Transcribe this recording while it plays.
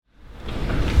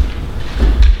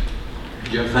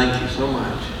Joe, thank you so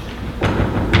much.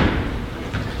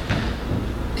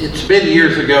 It's been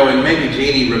years ago, and maybe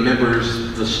Jeannie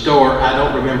remembers the store. I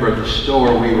don't remember the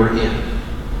store we were in.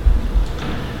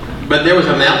 But there was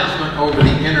an announcement over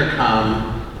the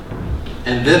intercom,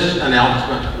 and this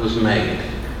announcement was made.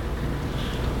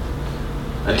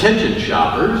 Attention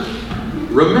shoppers,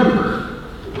 remember,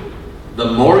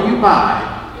 the more you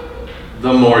buy,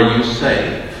 the more you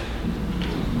save.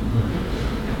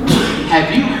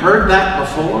 Have you heard that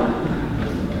before?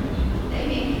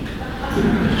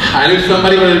 I knew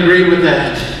somebody would agree with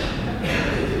that.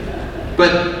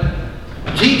 But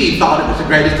Jeannie thought it was the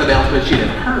greatest announcement she'd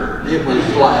ever heard. It was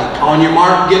like, on your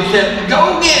mark, get set,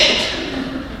 go get it!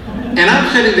 And I'm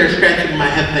sitting there scratching my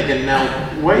head thinking, now,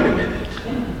 wait a minute.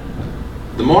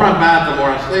 The more I buy, the more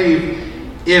I save.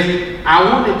 If I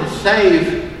wanted to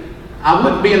save, I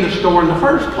wouldn't be in the store in the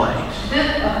first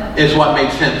place, is what made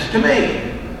sense to me.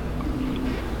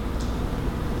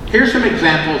 Here's some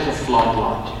examples of flawed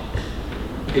logic.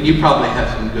 And you probably have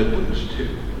some good ones too.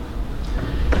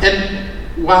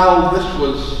 And while this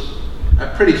was a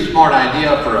pretty smart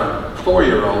idea for a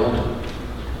 4-year-old,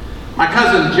 my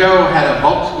cousin Joe had a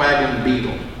Volkswagen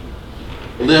Beetle.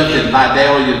 Lived in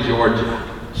Vidalia, Georgia.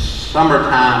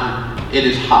 Summertime, it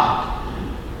is hot.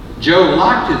 Joe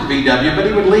liked his VW, but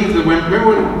he would leave the window.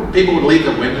 Remember when people would leave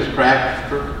the windows cracked?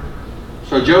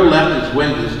 So Joe left his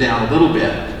windows down a little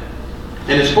bit.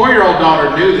 And his 4-year-old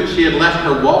daughter knew that she had left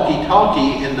her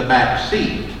walkie-talkie in the back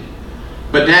seat.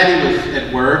 But Daddy was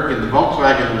at work and the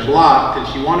Volkswagen was locked and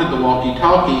she wanted the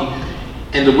walkie-talkie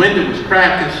and the window was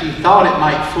cracked and she thought it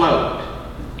might float.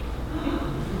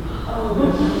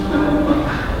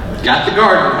 Got the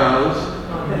garden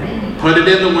hose, put it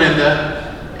in the window,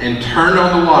 and turned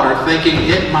on the water thinking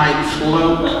it might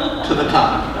float to the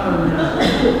top.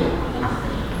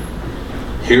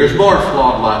 Here's more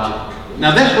flawed logic.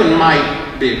 Now this one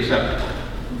might be acceptable.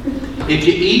 If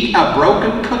you eat a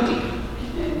broken cookie,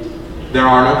 there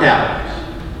are no calories.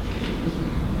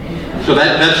 So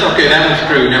that's okay, that one's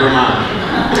true, never mind.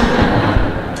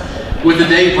 With the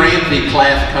Dave Ramsey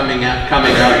class coming up,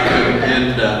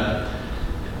 and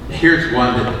here's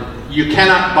one that you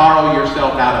cannot borrow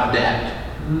yourself out of debt.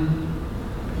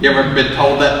 You ever been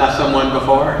told that by someone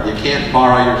before? You can't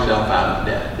borrow yourself out of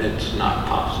debt. It's not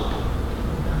possible.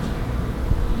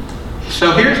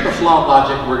 So here's the flawed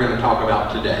logic we're going to talk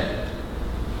about today.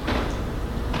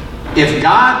 If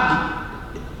God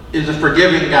is a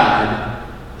forgiving God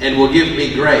and will give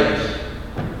me grace,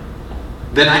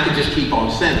 then I can just keep on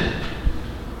sinning.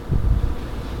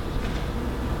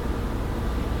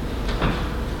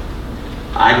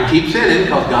 I can keep sinning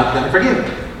because God's going to forgive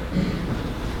me.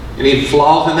 Any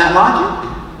flaws in that logic?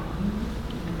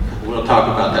 We'll talk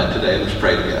about that today. Let's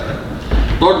pray together.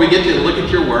 Lord, we get to look at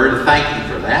your word. Thank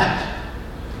you for that.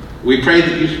 We pray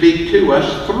that you speak to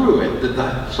us through it, that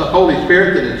the Holy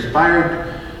Spirit that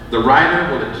inspired the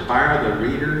writer will inspire the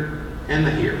reader and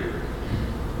the hearer.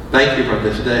 Thank you for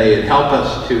this day, and help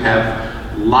us to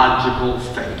have logical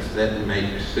faith that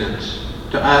makes sense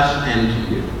to us and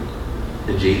to you.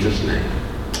 In Jesus' name,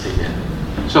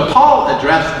 amen. So Paul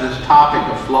addressed this topic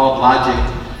of flawed logic,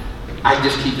 I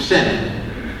just keep sinning,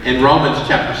 in Romans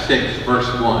chapter 6, verse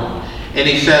 1. And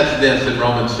he says this in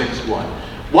Romans 6:1.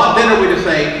 What then are we to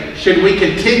say? Should we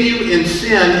continue in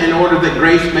sin in order that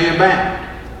grace may abound?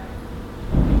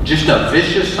 Just a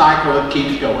vicious cycle that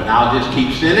keeps going. I'll just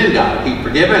keep sinning, God will keep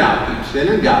forgiving. I'll keep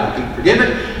sinning, God will keep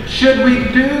forgiving. Should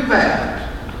we do that?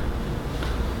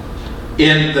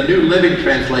 In the New Living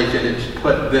Translation, it's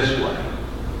put this way.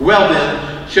 Well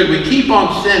then, should we keep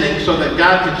on sinning so that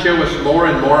God can show us more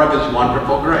and more of his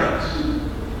wonderful grace?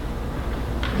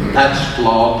 That's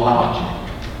flawed logic.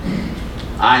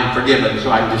 I am forgiven, so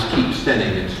I just keep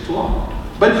sinning. It's flawed.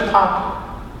 But it's popular.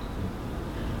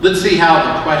 Let's see how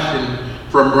the question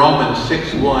from Romans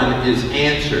 6:1 is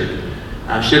answered.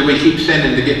 Should we keep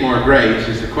sinning to get more grace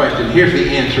is the question. Here's the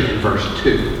answer in verse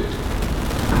 2.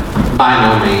 By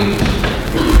no means.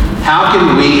 How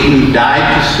can we who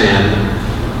died to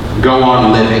sin go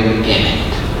on living in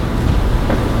it?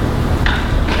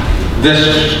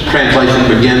 This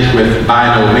translation begins with by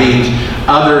no means.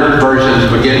 Other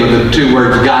versions begin with the two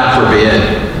words, God forbid.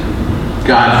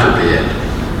 God forbid.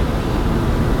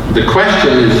 The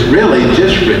question is really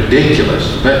just ridiculous,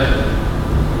 but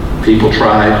people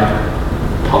tried,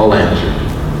 Paul answered.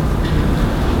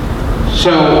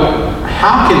 So,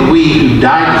 how can we who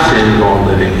died to sin go on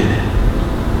living in it?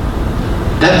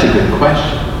 That's a good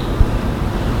question.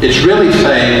 It's really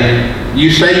saying, you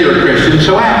say you're a Christian,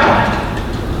 so act like it.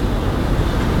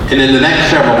 And in the next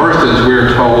several verses,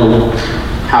 we're told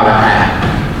how to act.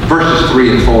 Verses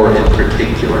 3 and 4 in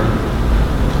particular.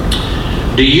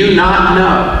 Do you not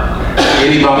know,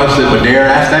 any of us that would dare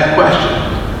ask that question,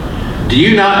 do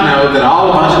you not know that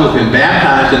all of us who have been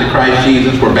baptized into Christ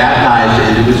Jesus were baptized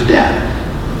into his death?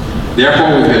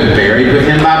 Therefore we've been buried with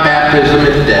him by baptism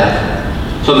into death,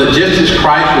 so that just as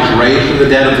Christ was raised from the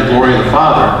dead of the glory of the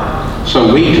Father,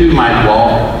 so we too might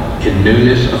walk in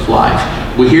newness of life.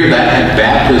 We hear that in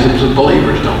baptisms of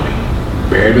believers, don't we?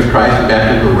 Buried with Christ in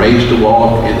baptism, raised to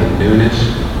walk in the newness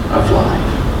of life.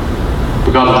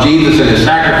 Because of Jesus and his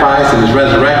sacrifice and his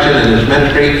resurrection and his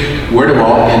ministry, we're to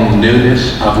walk in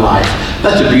newness of life.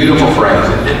 That's a beautiful phrase,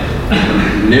 isn't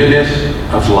it? Newness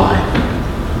of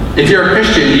life. If you're a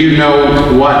Christian, you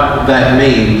know what that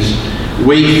means.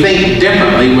 We think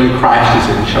differently when Christ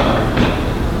is in charge.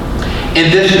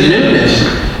 And this newness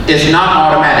is not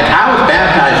automatic. I was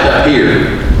baptized up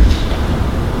here.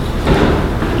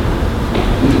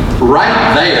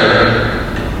 Right there.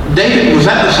 David, was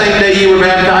that the same day you were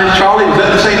baptized? Charlie, was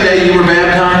that the same day you were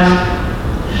baptized?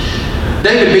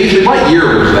 David Beasley, what year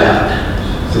was that?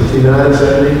 69,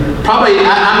 70? Probably,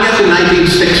 I'm guessing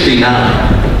 1969.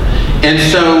 And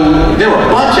so there were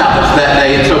a bunch of us that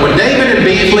day. And so when David and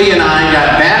Beasley and I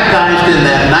got baptized in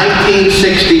that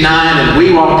 1969 and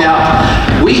we walked out,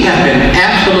 we have been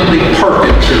absolutely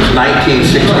perfect since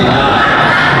 1969.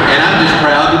 And I'm just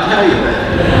proud to tell you that.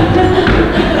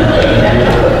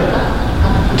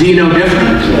 Do you know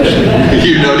different?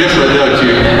 You know different, don't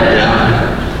you? Yeah.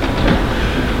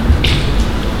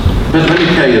 But let me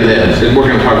tell you this, and we're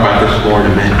going to talk about this more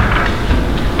in a minute.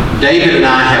 David and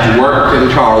I have worked, and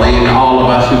Charlie, and all of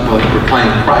us who proclaim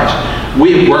Christ,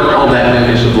 we've worked on that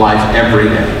newness of life every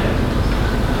day.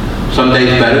 Some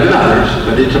days better than others,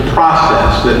 but it's a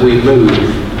process that we move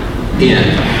in.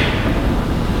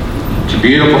 It's a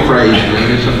beautiful phrase,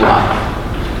 newness of life.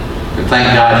 And thank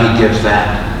God he gives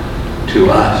that to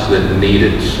us that need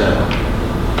it so.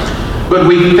 But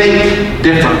we think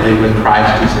differently when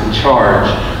Christ is in charge.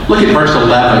 Look at verse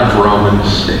 11 of Romans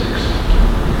 6.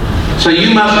 So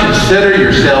you must consider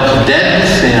yourselves dead to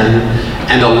sin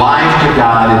and alive to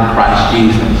God in Christ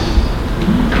Jesus.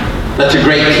 That's a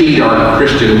great key to our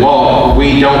Christian walk.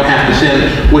 We don't have to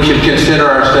sin. We should consider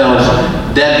ourselves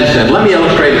dead to sin. Let me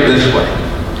illustrate it this way.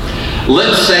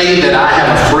 Let's say that I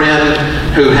have a friend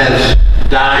who has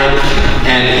died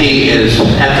and he is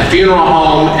at the funeral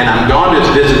home and I'm gone to his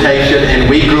visitation and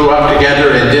we grew up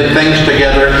together and did things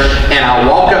together, and I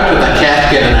walk up to the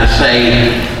casket and I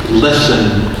say,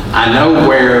 listen, I know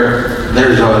where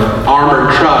there's an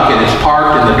armored truck and it's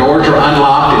parked and the doors are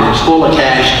unlocked and it's full of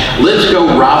cash. Let's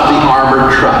go rob the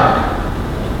armored truck.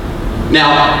 Now,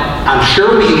 I'm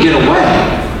sure we can get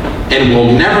away and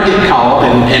we'll never get caught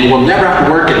and we'll never have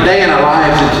to work a day in our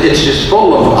lives. It's just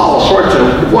full of all sorts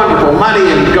of wonderful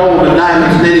money and gold and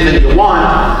diamonds and anything you want.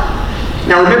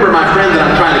 Now remember, my friend that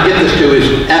I'm trying to get this to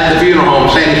is at the funeral home,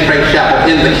 Sandy Springs Chapel,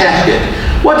 in the casket.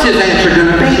 What's his answer going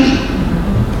to be?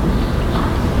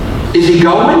 Is he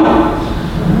going?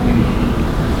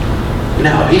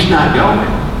 No, he's not going.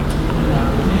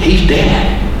 He's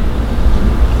dead.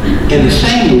 In the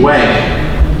same way,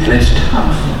 and it's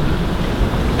tough,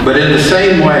 but in the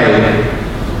same way,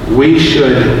 we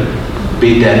should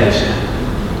be dead to sin.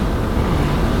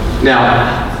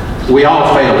 Now, we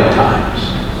all fail at times.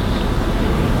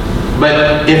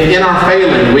 But if in our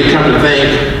failing we come to think,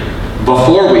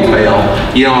 before we fail,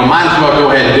 I might as well go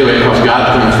ahead and do it because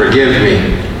God's going to forgive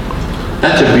me.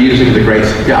 That's abusing the grace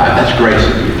of God. That's grace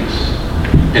abuse.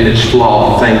 And it's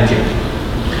flawed thinking.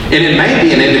 And it may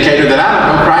be an indicator that I don't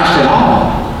know Christ at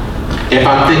all. If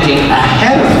I'm thinking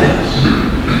ahead of this,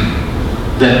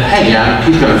 that, hey,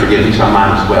 he's going to forgive me, so I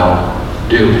might as well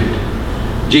do it.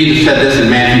 Jesus said this in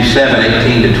Matthew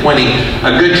 7:18-20.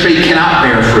 A good tree cannot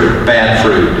bear fruit, bad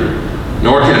fruit,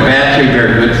 nor can a bad tree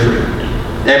bear good fruit.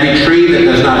 Every tree that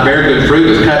does not bear good fruit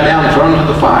is cut down and thrown into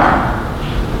the fire.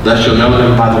 Thus you'll know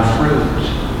them by their fruits.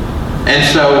 And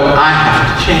so I have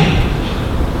to change.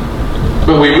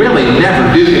 But we really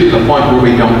never do get to the point where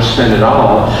we don't sin at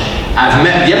all.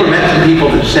 You ever met some people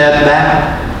that said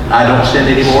that? I don't sin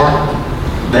anymore?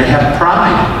 They have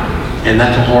pride, and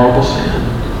that's a horrible sin.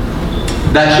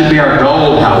 That should be our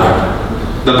goal, however.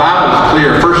 The Bible is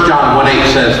clear. 1 John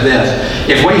 1:8 says this: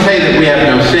 if we say that we have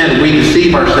no sin, we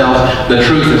deceive ourselves. The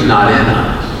truth is not in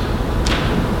us.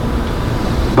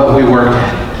 But we work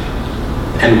at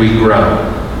it, and we grow,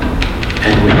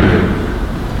 and we move.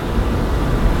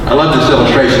 I love this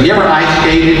illustration. You ever ice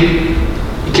skated?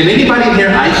 Can anybody in here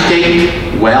ice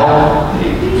skate well?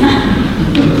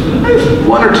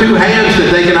 One or two hands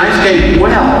that they can ice skate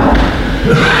well.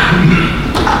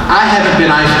 I haven't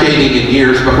been ice skating in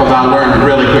years because I learned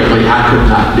really quickly I could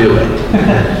not do it.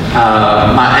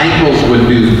 My ankles would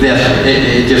do this.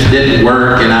 It just didn't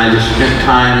work, and I just spent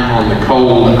time on the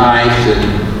cold ice, and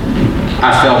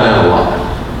I fell down a lot.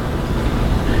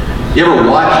 You ever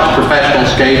watched professional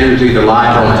skaters either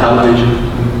live or on television?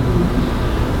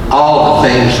 All the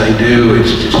things they do,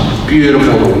 it's just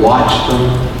beautiful to watch them.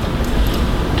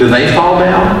 Do they fall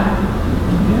down?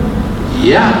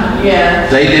 Yeah. Yeah.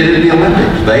 They did it in the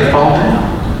Olympics. They fall down.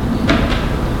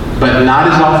 But not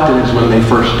as often as when they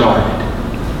first started.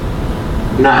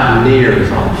 Not near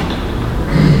as often.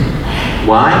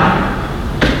 Why?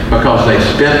 Because they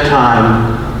spent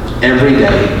time every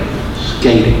day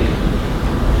skating.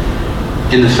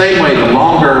 In the same way, the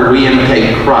longer we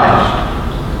imitate Christ,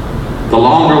 the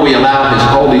longer we allow His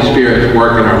Holy Spirit to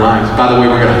work in our lives. By the way,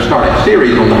 we're going to start a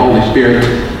series on the Holy Spirit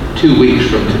 2 weeks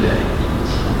from today.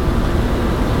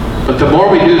 But the more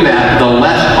we do that, the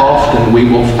less often we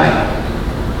will fail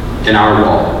in our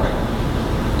walk.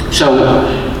 So,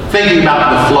 thinking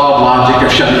about the flawed logic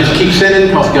of should I just keep sinning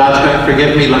because God's going to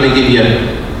forgive me? Let me give you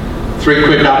 3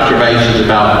 quick observations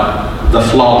about the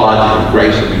flawed logic of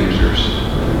grace abusers.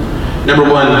 Number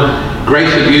 1,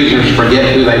 grace abusers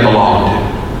forget who they belong to.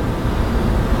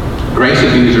 Grace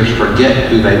abusers forget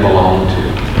who they belong to.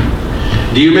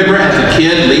 Do you remember as a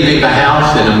kid leaving the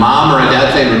house and a mom or a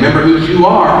dad saying, remember who you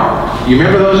are? You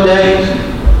remember those days?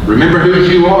 Remember who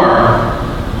you are?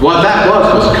 What that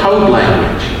was code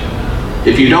language.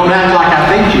 If you don't act like I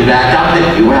think you'd act, I'll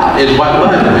take you out, is what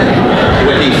was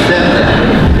when he said that.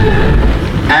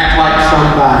 Act like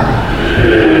somebody.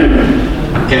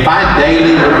 If I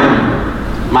daily remember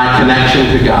my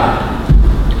connection to God,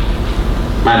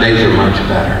 my days are much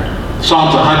better.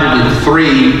 Psalms 100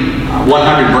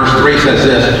 verse 3 says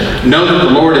this, know that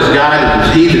the Lord is God, it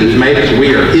is He that has made us.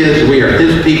 We are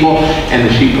His people, and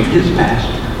the sheep of His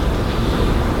pasture.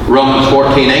 Romans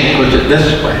 14:8 puts it this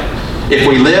way, if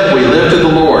we live to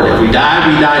the Lord. If we die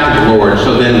to the Lord.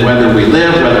 So then whether we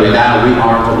live, whether we die, we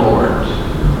are the Lord's.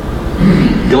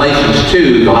 Galatians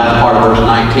 2, the last part of verse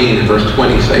 19 and verse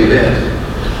 20 say this,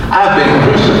 I've been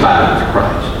crucified with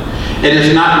Christ. It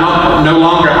is no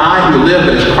longer I who live,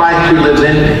 but it's Christ who lives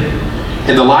in me.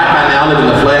 In the life I now live in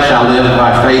the flesh, I live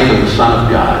by faith in the Son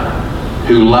of God,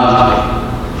 who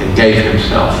loved me and gave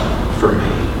Himself for me.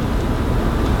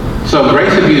 So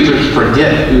grace abusers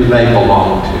forget who they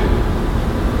belong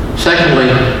to. Secondly,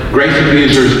 grace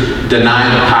abusers deny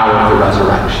the power of the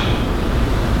resurrection.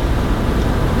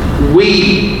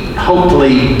 We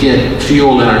hopefully get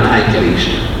fuel in our tank at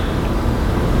Easter.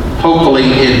 Hopefully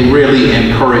it really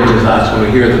encourages us when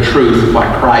we hear the truth of what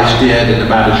Christ did and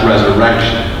about His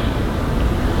resurrection.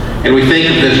 And we think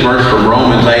of this verse from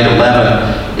Romans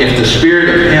 8:11. If the Spirit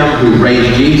of Him who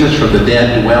raised Jesus from the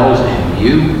dead dwells in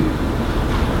you,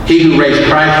 He who raised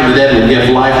Christ from the dead will give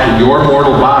life to your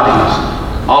mortal bodies,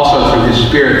 also through His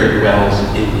Spirit that dwells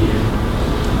in you.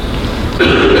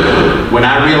 When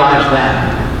I realize that,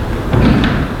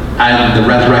 the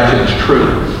resurrection is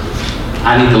true,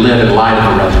 I need to live in light of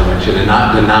the resurrection and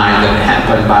not deny that it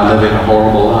happened by living a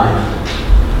horrible life.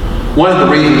 One of the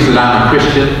reasons that I'm a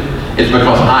Christian is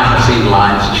because I have seen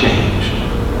lives changed.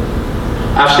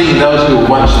 I've seen those who were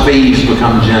once thieves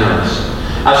become generous.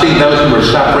 I've seen those who were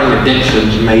suffering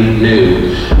addictions made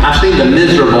new. I've seen the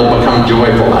miserable become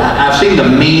joyful. I've seen the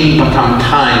mean become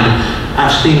kind.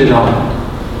 I've seen it all.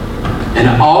 And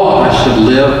all of us should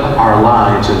live our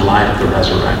lives in light of the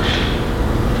resurrection.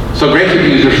 So grace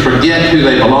abusers forget who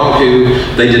they belong to.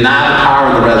 They deny the power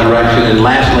of the resurrection. And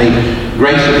lastly,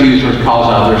 grace abusers cause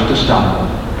others to stumble.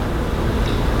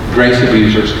 Grace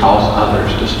abusers cause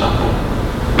others to stumble.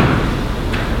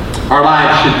 Our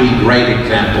lives should be great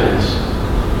examples,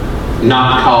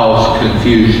 not cause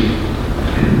confusion.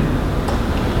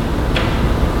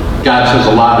 God says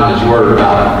a lot in His Word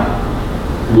about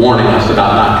warning us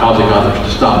about not causing others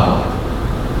to stumble.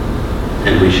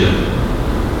 And we should.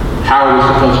 How are we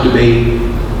supposed to be?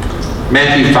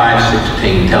 Matthew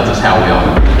 5:16 tells us how we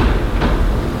ought to be.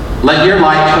 Let your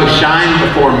light so shine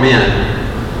before men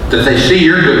that they see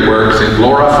your good works and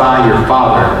glorify your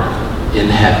Father in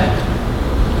heaven.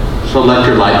 So let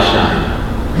your light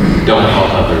shine. Don't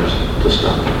cause others to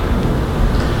stumble.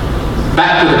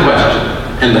 Back to the question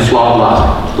and the flawed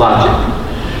logic.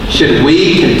 Should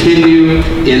we continue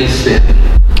in sin?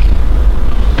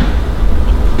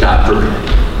 God forbid.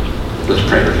 Let's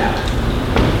pray together.